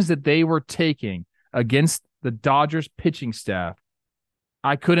swings that they were taking against the Dodgers pitching staff,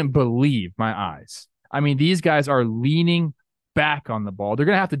 I couldn't believe my eyes. I mean, these guys are leaning back on the ball. They're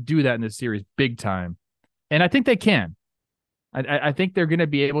going to have to do that in this series big time. And I think they can. I think they're going to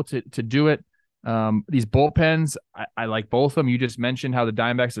be able to do it. These bullpens, I like both of them. You just mentioned how the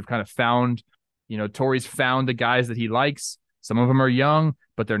Diamondbacks have kind of found, Torrey's found the guys that he likes. Some of them are young,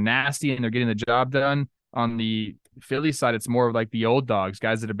 but they're nasty and they're getting the job done. On the Philly side, it's more of like the old dogs,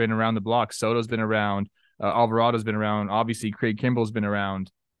 guys that have been around the block. Soto's been around. Alvarado's been around. Obviously, Craig Kimball's been around.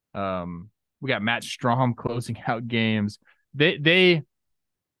 We got Matt Strahm closing out games. It's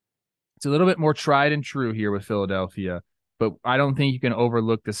a little bit more tried and true here with Philadelphia, but I don't think you can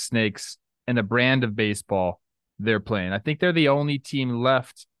overlook the Snakes and the brand of baseball they're playing. I think they're the only team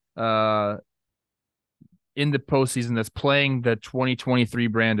left in the postseason that's playing the 2023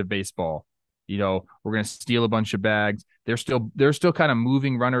 brand of baseball. We're going to steal a bunch of bags. They're still kind of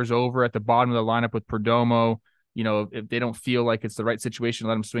moving runners over at the bottom of the lineup with Perdomo. If they don't feel like it's the right situation,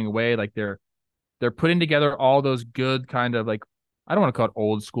 let them swing away. Like they're putting together all those good kind of, like, I don't want to call it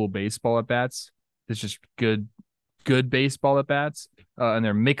old school baseball at bats. It's just good baseball at bats. And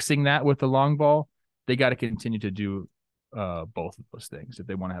they're mixing that with the long ball. They got to continue to do both of those things if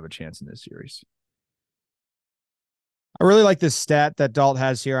they want to have a chance in this series. I really like this stat that Dalt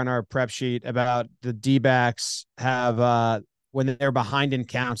has here on our prep sheet about the D-backs have, when they're behind in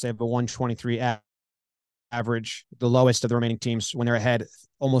counts, they have a 123 average, the lowest of the remaining teams. When they're ahead,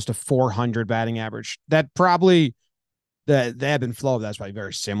 almost a 400 batting average. That probably, the ebb and flow of that's probably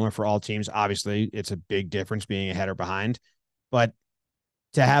very similar for all teams. Obviously, it's a big difference being ahead or behind. But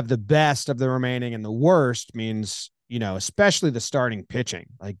to have the best of the remaining and the worst means, especially the starting pitching,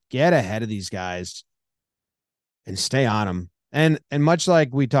 like get ahead of these guys and stay on them. And much like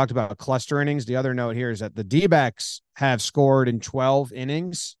we talked about cluster innings, the other note here is that the D-backs have scored in 12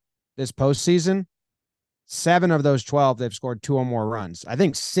 innings this postseason. 7 of those 12, they've scored 2 or more runs. I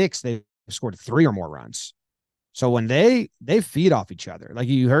think 6, they've scored 3 or more runs. So when they feed off each other, like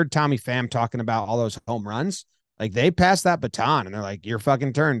you heard Tommy Pham talking about all those home runs, like they pass that baton and they're like, your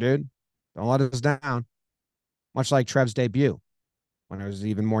fucking turn, dude. Don't let us down. Much like Trev's debut when there was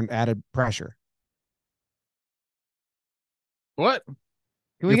even more added pressure. What?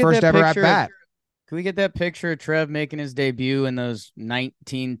 Can we Your get first that ever at picture? bat. Can we get that picture of Trev making his debut in those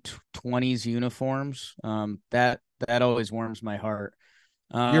 1920s uniforms? That always warms my heart.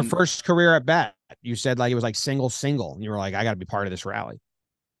 Your first career at bat, you said like it was like single, and you were like, I got to be part of this rally.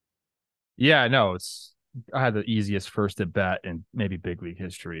 Yeah, no, I had the easiest first at bat in maybe big league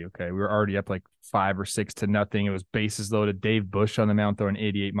history. Okay, we were already up like 5 or 6 to nothing. It was bases loaded. Dave Bush on the mound throwing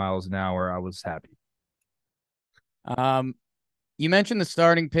 88 miles an hour. I was happy. You mentioned the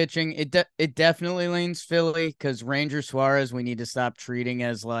starting pitching. It definitely leans Philly because Ranger Suarez, we need to stop treating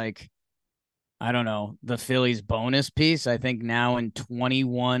as like, I don't know, the Phillies bonus piece. I think now in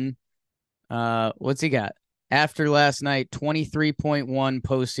 21, what's he got? After last night, 23.1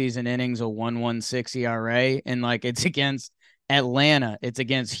 postseason innings, a 1.16 ERA, and like it's against Atlanta, it's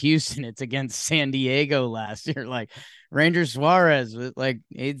against Houston, it's against San Diego last year. Like Ranger Suarez, like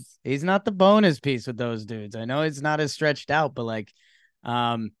he's not the bonus piece with those dudes. I know it's not as stretched out, but like,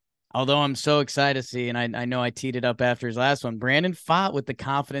 although I'm so excited to see, and I know I teed it up after his last one, Brandon Pfaadt with the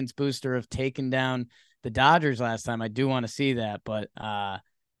confidence booster of taking down the Dodgers last time. I do want to see that, but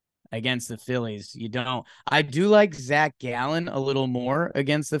against the Phillies, you don't. I do like Zach Gallen a little more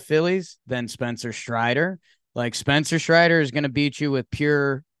against the Phillies than Spencer Strider. Like Spencer Strider is going to beat you with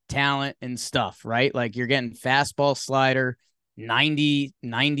pure talent and stuff, right? Like you're getting fastball slider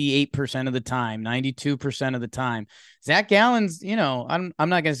 98% of the time, 92% of the time. Zach Gallen's, I'm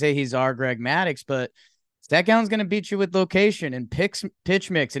not going to say he's our Greg Maddux, but Zach Gallen's going to beat you with location and pitch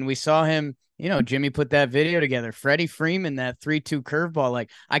mix. And we saw him, Jimmy put that video together. Freddie Freeman, that 3-2 curveball. Like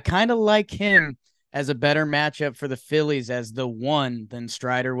I kind of like him as a better matchup for the Phillies as the one than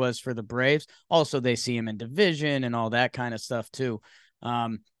Strider was for the Braves. Also, they see him in division and all that kind of stuff too.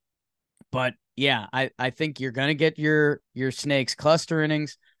 But yeah, I think you're gonna get your Snakes cluster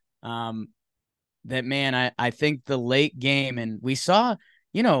innings. I think the late game, and we saw,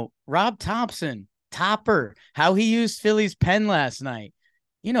 Rob Thompson, Topper, how he used Philly's pen last night.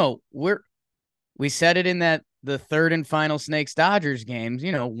 We said it in the third and final Snakes Dodgers games,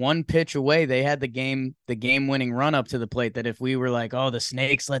 one pitch away, they had the game winning run up to the plate, that if we were like, oh, the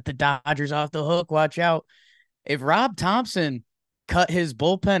Snakes let the Dodgers off the hook, watch out. If Rob Thompson cut his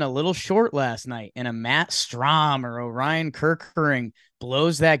bullpen a little short last night and a Matt Strom or Orion Kerkering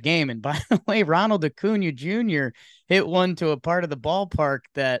blows that game. And by the way, Ronald Acuna Jr. hit one to a part of the ballpark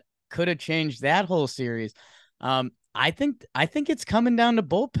that could have changed that whole series. I think it's coming down to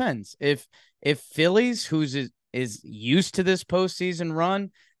bullpens. If Phillies, who's is used to this postseason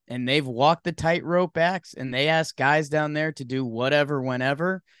run, and they've walked the tightrope acts, and they ask guys down there to do whatever,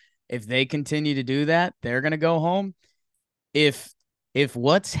 whenever, if they continue to do that, they're going to go home. If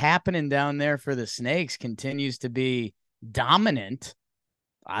what's happening down there for the Snakes continues to be dominant,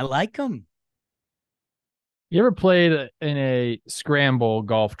 I like them. You ever played in a scramble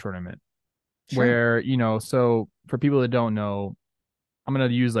golf tournament? Sure. Where, so for people that don't know, I'm going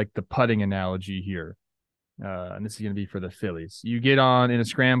to use like the putting analogy here. And this is going to be for the Phillies. You get on in a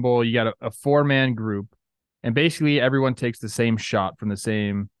scramble, you got a 4-man group, and basically everyone takes the same shot from the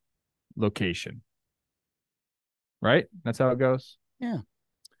same location. Right? That's how it goes. Yeah.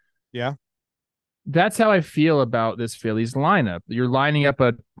 Yeah. That's how I feel about this Phillies lineup. You're lining up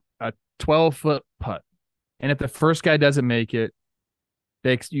a 12-foot putt. And if the first guy doesn't make it,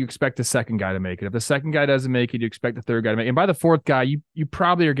 you expect the second guy to make it. If the second guy doesn't make it, you expect the third guy to make it. And by the fourth guy, you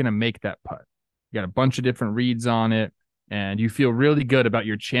probably are going to make that putt. You got a bunch of different reads on it, and you feel really good about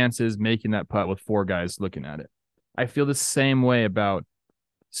your chances making that putt with 4 guys looking at it. I feel the same way about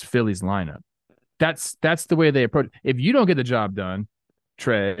this Phillies lineup. That's the way they approach it. If you don't get the job done,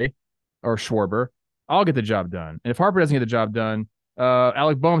 Trey or Schwarber, I'll get the job done. And if Harper doesn't get the job done,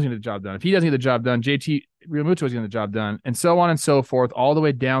 Alec Boehm's going to get the job done. If he doesn't get the job done, JT Realmuto is going to get the job done, and so on and so forth, all the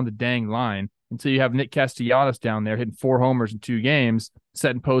way down the dang line until you have Nick Castellanos down there hitting 4 homers in 2 games,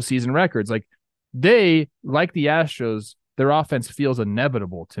 setting postseason records. Like the Astros, their offense feels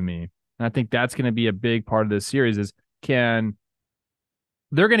inevitable to me. And I think that's going to be a big part of this series is they're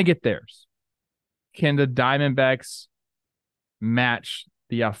going to get theirs. Can the Diamondbacks match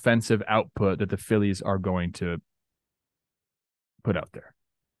the offensive output that the Phillies are going to put out there?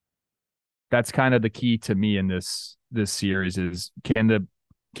 That's kind of the key to me in this series is can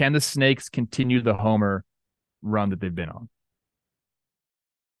the Snakes continue the homer run that they've been on?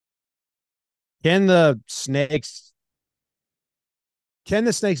 Can the Snakes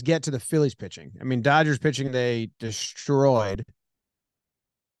get to the Phillies pitching? I mean, Dodgers pitching they destroyed.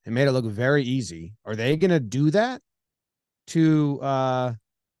 They made it look very easy. Are they going to do that to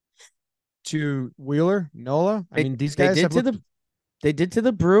Wheeler, Nola? I mean, these guys they did to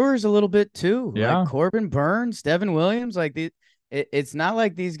the Brewers a little bit too. Yeah. Like Corbin Burns, Devin Williams. Like it's not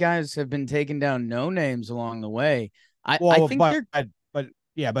like these guys have been taking down no names along the way. I think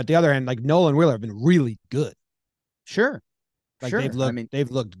but the other hand, like Nola and Wheeler have been really good. Sure. Like sure.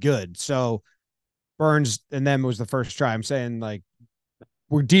 they've looked good. So Burns and them was the first try. I'm saying like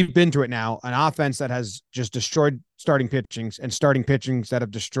we're deep into it now. An offense that has just destroyed starting pitchings that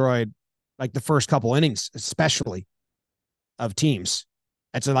have destroyed like the first couple innings, especially of teams.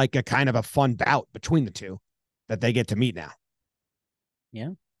 It's like a kind of a fun bout between the two that they get to meet now.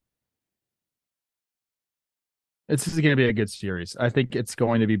 Yeah. This is going to be a good series. I think it's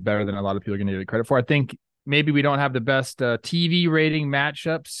going to be better than a lot of people are going to give it credit for. I think maybe we don't have the best TV rating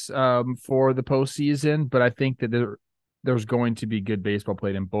matchups for the postseason, but I think that there's going to be good baseball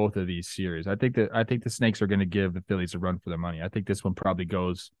played in both of these series. I think the Snakes are going to give the Phillies a run for their money. I think this one probably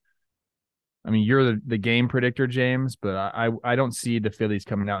goes. I mean, you're the game predictor, James, but I don't see the Phillies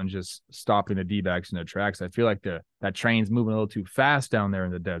coming out and just stopping the D-backs in their tracks. I feel like that train's moving a little too fast down there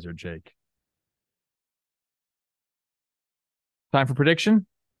in the desert, Jake. Time for prediction?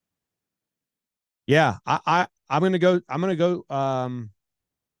 Yeah, I'm gonna go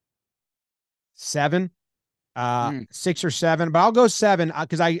 7, 6 or 7, but I'll go 7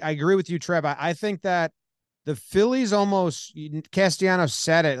 because I agree with you, Trev. I think that the Phillies almost, Castellanos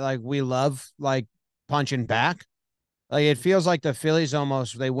said it, like, we love like punching back. Like, it feels like the Phillies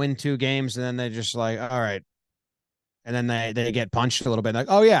almost, they win 2 games and then they just like, all right. And then they get punched a little bit. Like,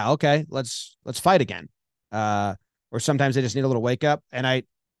 oh yeah, okay, let's fight again. Or sometimes they just need a little wake up. And I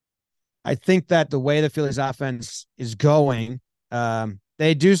think that the way the Phillies offense is going,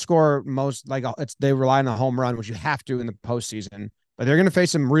 they do score most, like, they rely on the home run, which you have to in the postseason. But they're going to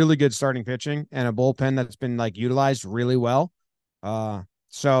face some really good starting pitching and a bullpen that's been like utilized really well.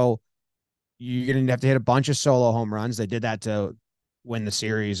 So you're going to have to hit a bunch of solo home runs. They did that to win the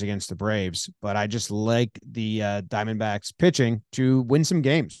series against the Braves, but I just like the Diamondbacks pitching to win some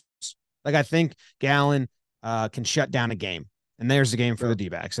games. Like, I think Gallen can shut down a game. And there's the game for the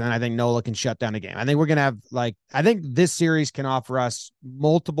D-backs. And then I think Nola can shut down a game. I think we're going to have, like, I think this series can offer us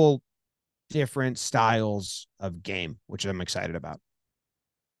multiple different styles of game, which I'm excited about.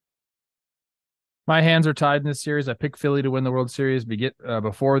 My hands are tied in this series. I picked Philly to win the World Series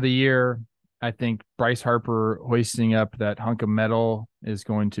before the year. I think Bryce Harper hoisting up that hunk of metal is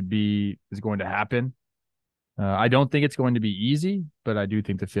going to happen. I don't think it's going to be easy, but I do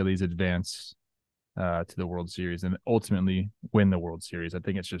think the Phillies advance to the World Series and ultimately win the World Series. I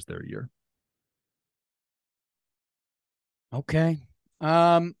think it's just their year. Okay.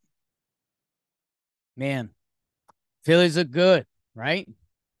 Man, Phillies look good, right?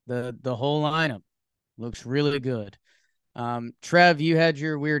 The whole lineup looks really good. Trev, you had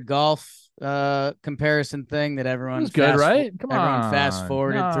your weird golf comparison thing that everyone good, right? Come everyone on. fast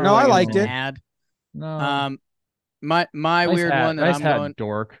forwarded through. No, like I liked it. No. My nice weird hat. one that nice I'm hat, going.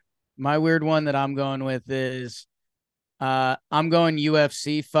 dork. My weird one that I'm going with is, I'm going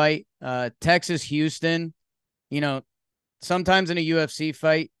UFC fight. Texas Houston. You know, sometimes in a UFC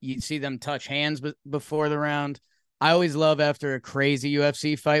fight, you see them touch hands before the round. I always love after a crazy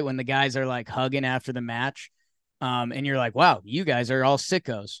UFC fight when the guys are like hugging after the match. And you're like, wow, you guys are all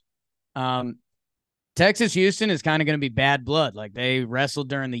sickos. Texas Houston is kind of going to be bad blood. Like, they wrestled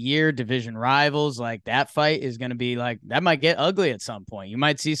during the year, division rivals. Like, that fight is going to be like, that might get ugly at some point. You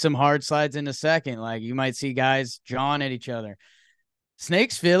might see some hard slides in a second. Like, you might see guys jawing at each other.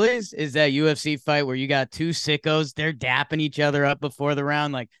 Snakes Phillies is that UFC fight where you got two sickos. They're dapping each other up before the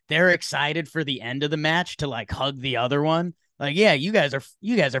round. Like, they're excited for the end of the match to like hug the other one. Like, yeah, you guys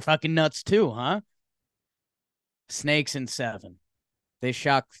are fucking nuts too, huh? Snakes in 7. They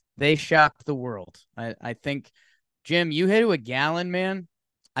shocked the world. I think, Jim, you hit it with Gallen, man.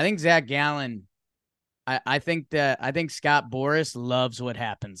 I think Zach Gallen, I think Scott Boras loves what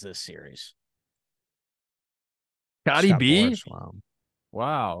happens this series. Scotty B? Boras,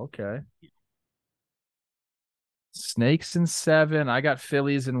 wow. Okay. Snakes in 7. I got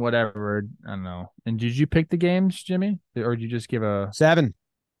Phillies and whatever. I don't know. And did you pick the games, Jimmy? Or did you just give a 7?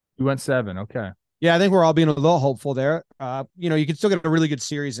 You went 7. Okay. Yeah, I think we're all being a little hopeful there. You can still get a really good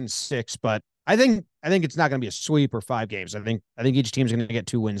series in 6, but I think it's not going to be a sweep or 5 games. I think each team's going to get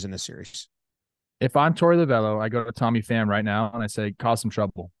 2 wins in this series. If I'm Torey Lovello, I go to Tommy Pham right now and I say, cause some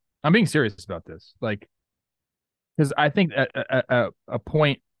trouble. I'm being serious about this. Like, because I think at a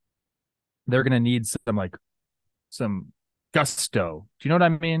point they're going to need some gusto. Do you know what I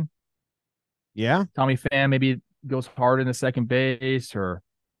mean? Yeah. Tommy Pham maybe goes hard in the second base or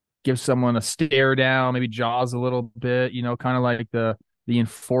gives someone a stare down, maybe jaws a little bit, kind of like the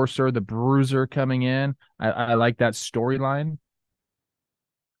enforcer, the bruiser coming in. I like that storyline.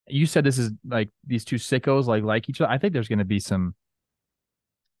 You said this is like these two sickos like each other. I think there's going to be some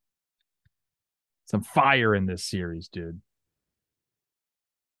fire in this series, dude.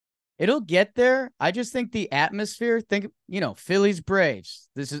 It'll get there. I just think the atmosphere, Phillies Braves.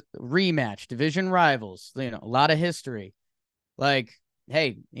 This is rematch, division rivals, a lot of history. Like,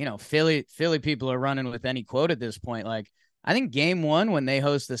 hey, Philly people are running with any quote at this point. Like, I think game 1 when they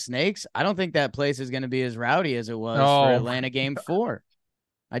host the Snakes, I don't think that place is going to be as rowdy as it was for Atlanta game 4.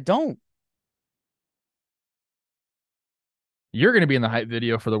 I don't. You're going to be in the hype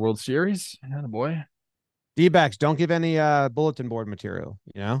video for the World Series. Yeah, boy. D-backs, don't give any bulletin board material,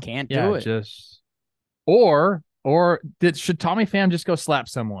 Can't do it. Or should Tommy Pham just go slap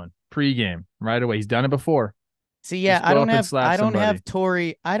someone pregame right away? He's done it before. See, yeah, I don't have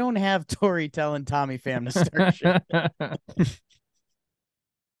Torey telling Tommy Pham to start shit.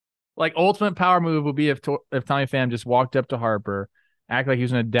 Like, ultimate power move would be if Tommy Pham just walked up to Harper, act like he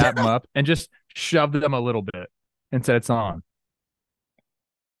was going to dap him up, and just shoved them a little bit and said it's on.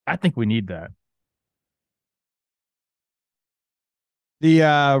 I think we need that.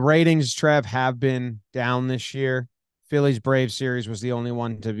 The ratings, Trev, have been down this year. Phillies Braves series was the only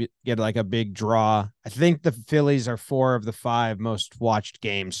one to get like a big draw. I think the Phillies are 4 of the 5 most watched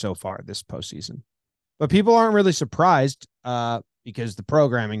games so far this postseason. But people aren't really surprised because the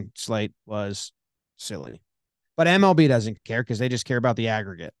programming slate was silly. But MLB doesn't care because they just care about the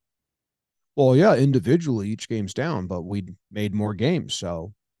aggregate. Well, yeah, individually, each game's down, but we made more games,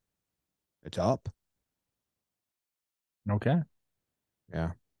 so it's up. Okay.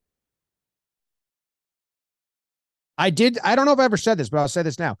 Yeah. I don't know if I ever said this, but I'll say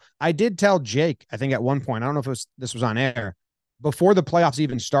this now. I did tell Jake, I think at one point, I don't know if this was on air, before the playoffs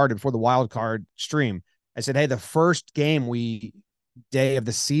even started, before the wild card stream, I said, hey, the first day of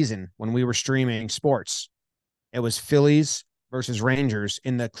the season when we were streaming sports, it was Phillies versus Rangers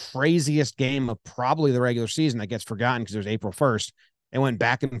in the craziest game of probably the regular season that gets forgotten because it was April 1st. They went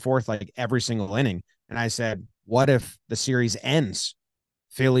back and forth like every single inning. And I said, what if the series ends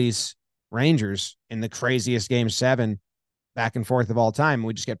Phillies Rangers in the craziest game 7 back and forth of all time?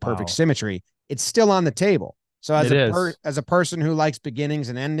 We just get perfect symmetry. It's still on the table. So as a person who likes beginnings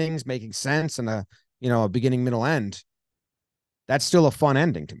and endings making sense and a beginning, middle, end, that's still a fun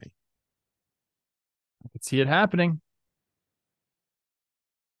ending to me. I could see it happening.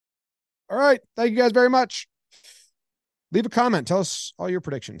 All right. Thank you guys very much. Leave a comment. Tell us all your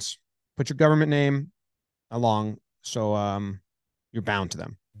predictions. Put your government name along so you're bound to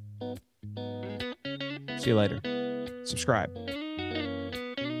them. See you later. Subscribe.